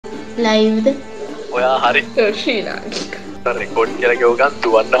ලයිව්ද? ඔයා හරි. ශ්‍රී ලංකා. රෙකෝඩ් කියලා ගෙව ගන්න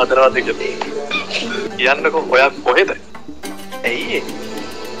දුවන්න හදනවද කියලා. කියන්නකෝ ඔයා කොහෙද? ඇයි ඒ?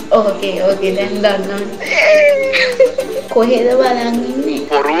 ඕකේ දැන් දන්නවා. කොහෙද බලන් ඉන්නේ?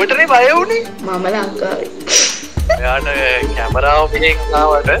 පොරුවටනේ බය වුනේ. මම ලංකාවේ. එයාට කැමරාව මෙහෙන්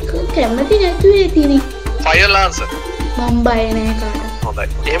ආවට කැමති නැතුවේ තිරි. ෆයර් ලාන්සර්. මම බය නැහැ කාට. හොඳයි.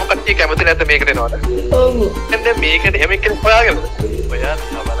 එහෙම කට්ටිය කැමති නැත්නම් මේකට එනවද? ඔව්. දැන් මේකට එහෙම එක්කෙනෙක් හොයාගෙනද? ඔයා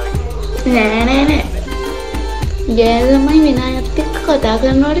බලන්න. නෑ. ගෑල් ළමයි වෙන අයත් එක්ක කතා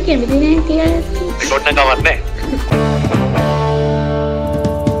කරනවට කැමති නෑ කියලා. රෙකෝඩ් නම් කවන්නේ නැහැ.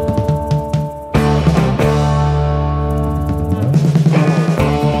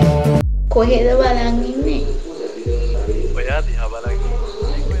 කොහෙද බලන් ඉන්නේ? ඔයා දිහා බලන්න.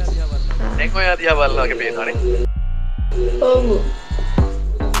 දැන් ඔයා දිහා බලනවා වගේ පේනවනේ. ඔව්.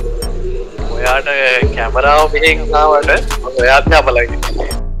 ඔයාට කැමරාව මෙහෙන් ආවට ඔයා දිහා බලන්න.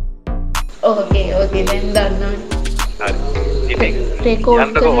 ඕකේ දැන් දන්නවා. හරි. ඉතින් රෙකෝඩ්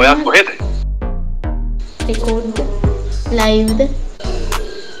යන්නකෝ ඔයා කොහෙද? රෙකෝඩ් ලයිව්ද?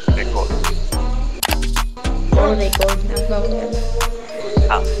 රෙකෝඩ්. රෙකෝඩ් නම් ගවන්න.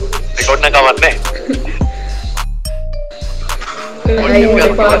 රෙකෝඩ් නම් කවන්නේ නැහැ.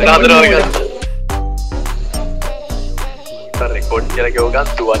 රෙකෝඩ් කියලා ගෙව ගන්න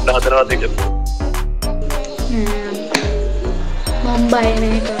දුවන්න හදනවද කියලා. මම බය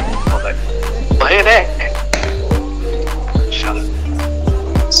නැහැ කාට. හොඳයි. බය නැහැ.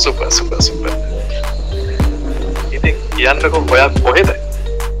 සුපර්. ඉතින් කියන්නකෝ ඔයා කොහෙද?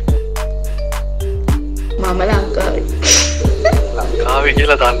 මම ලංකාවේ. ලංකාවේ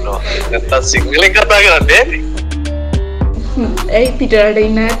කියලා දන්නවා. නැත්තම් සිංහලෙන් කතා කරන්නේ නෑනේ. ඒ පිටරට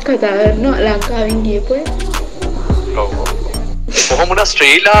ඉන්න අයත් කතා කරනවා ලංකාවෙන් ගියපු අය. ඔව්. කොහොම වුණා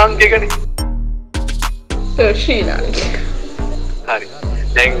ශ්‍රී ලාංකිකනේ. ශ්‍රී ලංකා. හරි.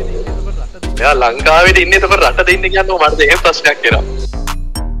 දැන් එයා ලංකාවේ ඉන්නේ එතකොට රටද ඉන්නේ කියන්නේ මට එහෙම ප්‍රශ්නයක් එනවා.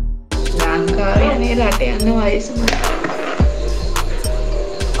 ලංකාවේ නේ රට යන වයස මදි.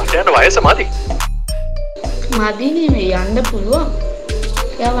 රට යන වයස මදි. මදි නෙමෙයි යන්න පුළුවන්.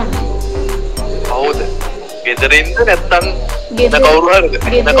 යවන්න. හවුද? ගෙදරින්ද නැත්තම් කවුරු හරිද?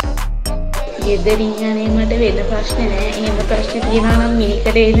 ගෙදරින් යන්නේ මට වෙන ප්‍රශ්න නෑ. එහෙම ප්‍රශ්න තියනවා නම් මේකට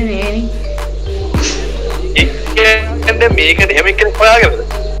එන්නේ නෑනේ. එක්කෙනෙක් මේකට එහෙම එක්කෙනෙක් හොයාගෙනද?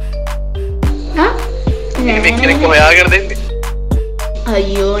 එහෙම එක්කෙනෙක් හොයාගෙන දෙන්නේ.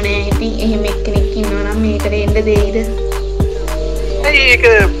 අයියෝ නෑ ඉතින් එහෙම එක්කෙනෙක් ඉන්නවා නම් මේකට එන්න දෙයිද? ඇයි ඒක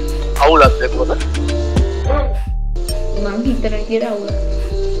අවුලක්ද එතකොට? මං හිතන කියලා අවුලක්.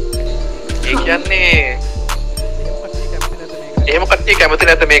 ඒ කියන්නේ එහෙම කට්ටිය කැමති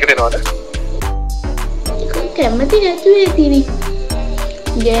නැත්නම් මේකට එනවද? කැමති නැතුවේ තිරි.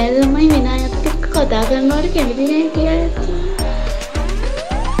 ගෑල් ළමයි වෙන අයත් එක්ක කතා කරනවට කැමති නෑ කියලා.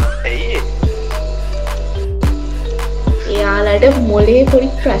 ඇයි ඒ? එයාලට මොලේ පොඩි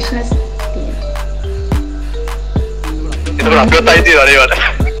ප්‍රශ්න තියෙනවා. ඒක අපිට අයිති වලේවට.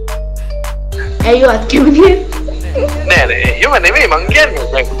 ඇයි වත් කැමති නෑ එහෙම නෙමෙයි මං කියන්නේ.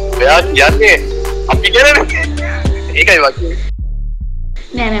 දැන් ඔයා කියන්නේ අපි කියන්නේ ඒකයි වාක්‍යය.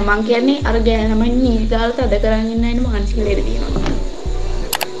 නෑ මං කියන්නේ අර ගෑල් ළමයි නීදාලා තද කරන් ඉන්න අයනේ මානසික ලෙඩ තියෙනවා.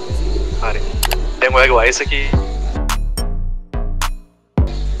 හරි. දැන් ඔයාගේ වයස කී?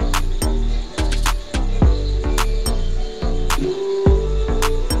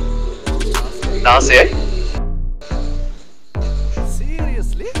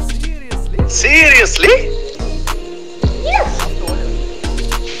 Seriously? Yes.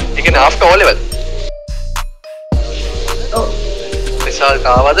 You can after O level. Oh. Result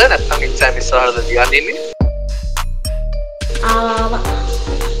ආවද නැත්නම් exam ඉස්සරහද තියන්න ඉන්නේ? ආවා.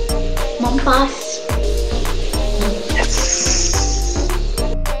 මම pass. Yes.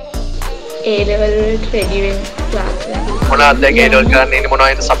 A level වලට ready වෙන්න class එක. මොනවද දැන් A level කරන්න ඉන්නේ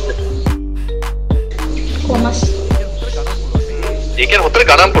මොනවද subject? කොමස්. ඒ කියන්නේ හොතර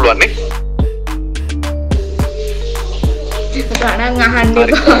ගණන් පුළුවන් නේ? ගණන් අහන්න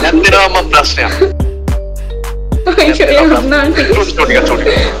එපා. දැන් දෙනවා මම ප්‍රශ්නයක්.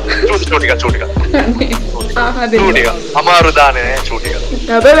 චූටික. අමාරු දාන්නේ නෑ චූටික.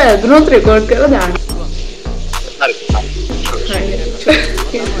 හැබැයි වැදුනොත් රෙකෝඩ් කරලා දාන්න. හරි.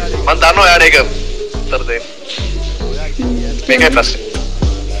 මම දන්නවා යාර ඒක උත්තර දෙන්න. මේකයි ප්‍රශ්නේ.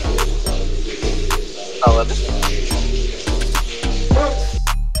 අවද.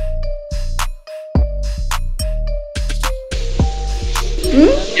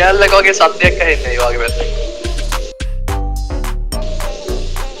 යල්ලක වගේ සද්දයක් ඇහෙන්නේ ඒ වගේ පැත්තක්.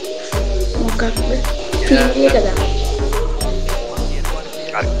 මොකක්ද? ටීවී එක දාන්න.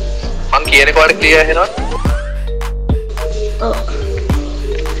 හරි. මං කියන කොහොමද ක්ලියර් වෙනවද? ඔව්.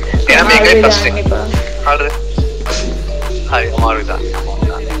 නෑ මේකයි ප්‍රශ්නේ. හරිද? හරි අමාරුයි දාන්න.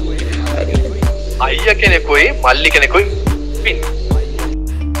 අයියා කෙනෙකුයි මල්ලි කෙනෙකුයි ඉන්නේ.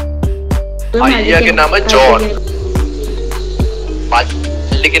 අයියාගේ නම ජෝන්.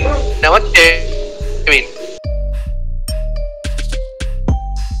 මල්ලිගේ නම කෙවින්.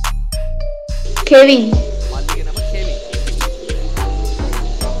 කෙවින්.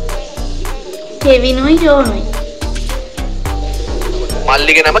 කෙවිනුයි ජෝනුයි.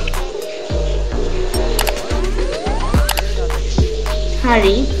 මල්ලිගේ නම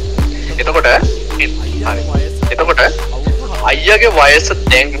හරි. එතකොට අයියාගේ වයස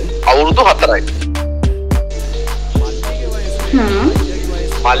දැන් අවුරුදු 4යි.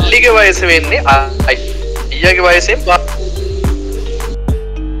 මල්ලිගේ වයස වෙන්නේ අයියාගේ වයසෙන්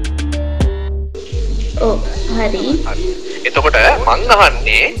හරි. එතකොට මං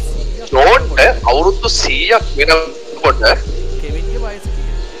අහන්නේ ජෝන්ට අවුරුදු 100ක් වෙනකොට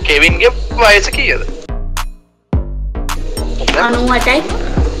කෙවින්ගේ වයස කීයද? 98යි.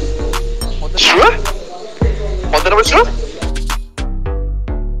 ෂුවර්? හොඳටම ෂුවර්?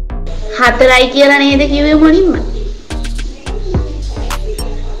 4යි කියලා නේද කිව්වේ මුලින්ම?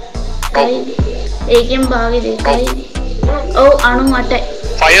 ඒකෙන් භාගෙ 2යි. ඔව් 98යි.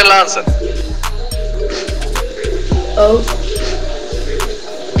 Final answer. ඔව්.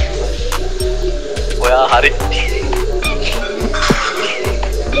 ඔයා හරි.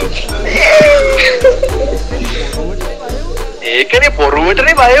 ඒකනේ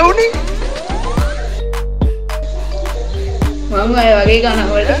බොරුවටනේ බය වුනේ. මම ඔය වගේ ගණන්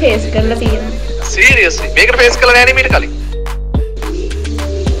වලට ෆේස් කරලා තියෙනවා. සීරියස්ලි මේකට ෆේස් කරලා නැහැ නේ මීට කලින්.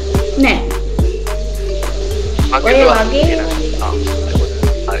 නෑ. ඔය වගේ.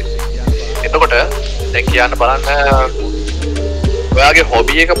 හරි. එතකොට දැන් කියන්න බලන්න ඔයාගේ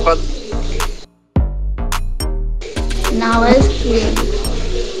හොබි එක මොකක්ද? නවල්ස් කියනවා.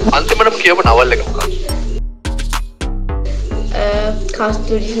 අන්තිමටම කියපු නවල් එක මොකක්ද?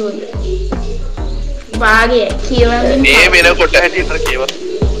 කස්තුරි සුවඳ. වාගේ කියවන්නේ මේ වෙනකොට හැටියට කියව.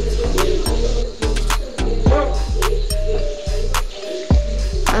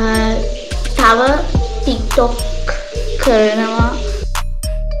 තව TikTok කරනවා.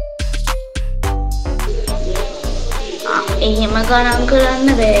 එහෙම ගණන් කරන්න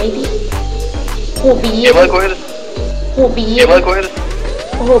බෑ ඉතින්. හොබි එක කොහෙද? හොබි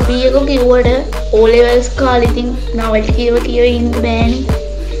එක කිව්වට O levels කාලේ ඉතින් නවල් කියව ඉන්න බෑනේ.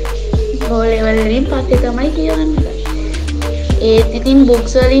 O level වලින් පස්සේ තමයි කියවන්නේ. ඒත් ඉතින්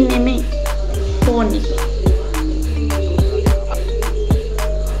බොක්ස් වලින් නෙමෙයි ෆෝන් එකේ.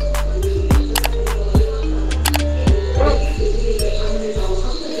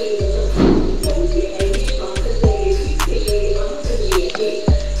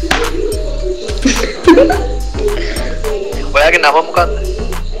 ඔයාගේ නම මොකක්ද?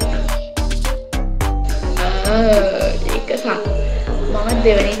 ඒක මම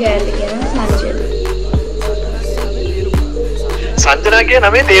දෙවෙනි කෑල්ල කියන සංජනා. සංජනා කියන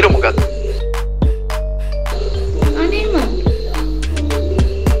නමේ තේරුම මොකක්ද? අනේ මම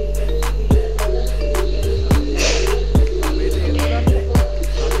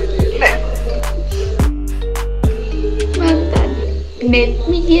නෙට්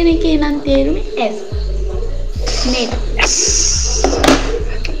මි කියන එකේ නම් තේරුමේ S. නෙට්.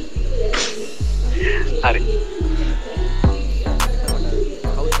 හරි.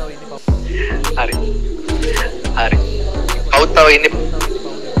 හරි. හරි. කවුද තව ඉන්නේ?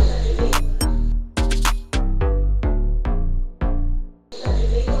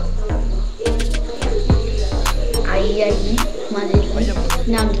 අයියයි මගේ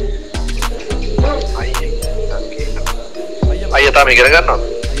නංගි. අයියා තාම ඉගෙන ගන්නවද?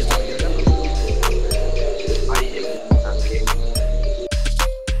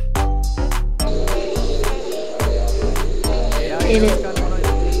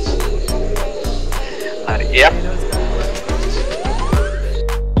 හරි. එයා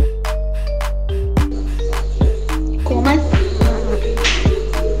කොමස්.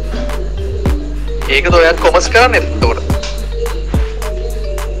 ඒකද ඔයත් කොමර්ස් කරන්නේ එතකොට?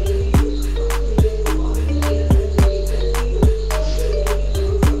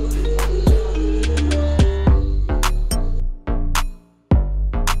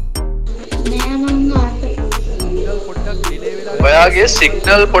 ඔයාගේ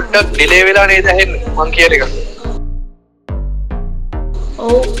සිග්නල් පොඩ්ඩක් ඩිලේ වෙලා නේද ඇහෙන්නේ මං කියන එක?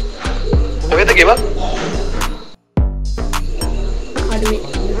 ඔව්. කොහෙද ගෙවල්?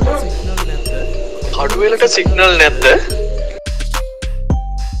 කඩුවෙලට සිග්නල් නැද්ද?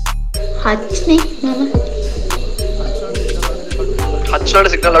 හච්නේ මම.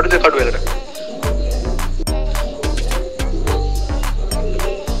 හච්වලට සිග්නල් අඩුද කඩුවෙලට?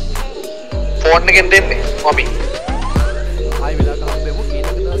 ෆෝන් එකෙන් දෙන්නේ මමි. ආයි වෙලාවක හම්බෙමු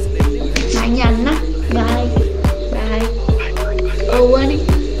ඊළඟ දවස් දෙන්නේ. මං යන්න. බයි. බයි. ඔව්වනේ.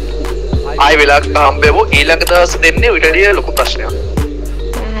 ආයි වෙලාවක හම්බෙමු ඊළඟ දවස් දෙන්නේ ඊටදී ලොකු ප්‍රශ්නයක්.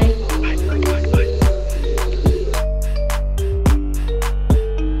 බයි.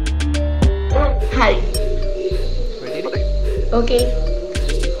 හරි. ඕකේ.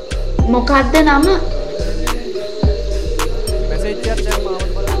 මොකක්ද නම? මැසේජ් එකක් දැම්ම ආවද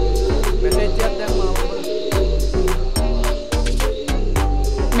බලන්න. මැසේජ් එකක් දැම්ම ආවද බලන්න.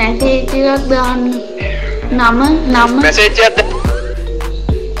 මැසේජ් එකක් දාන්න. නම මැසේජ් එකක්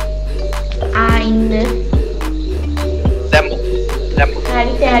ඉන්න. දැම්මු.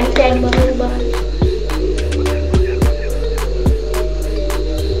 හරි තැන්ක්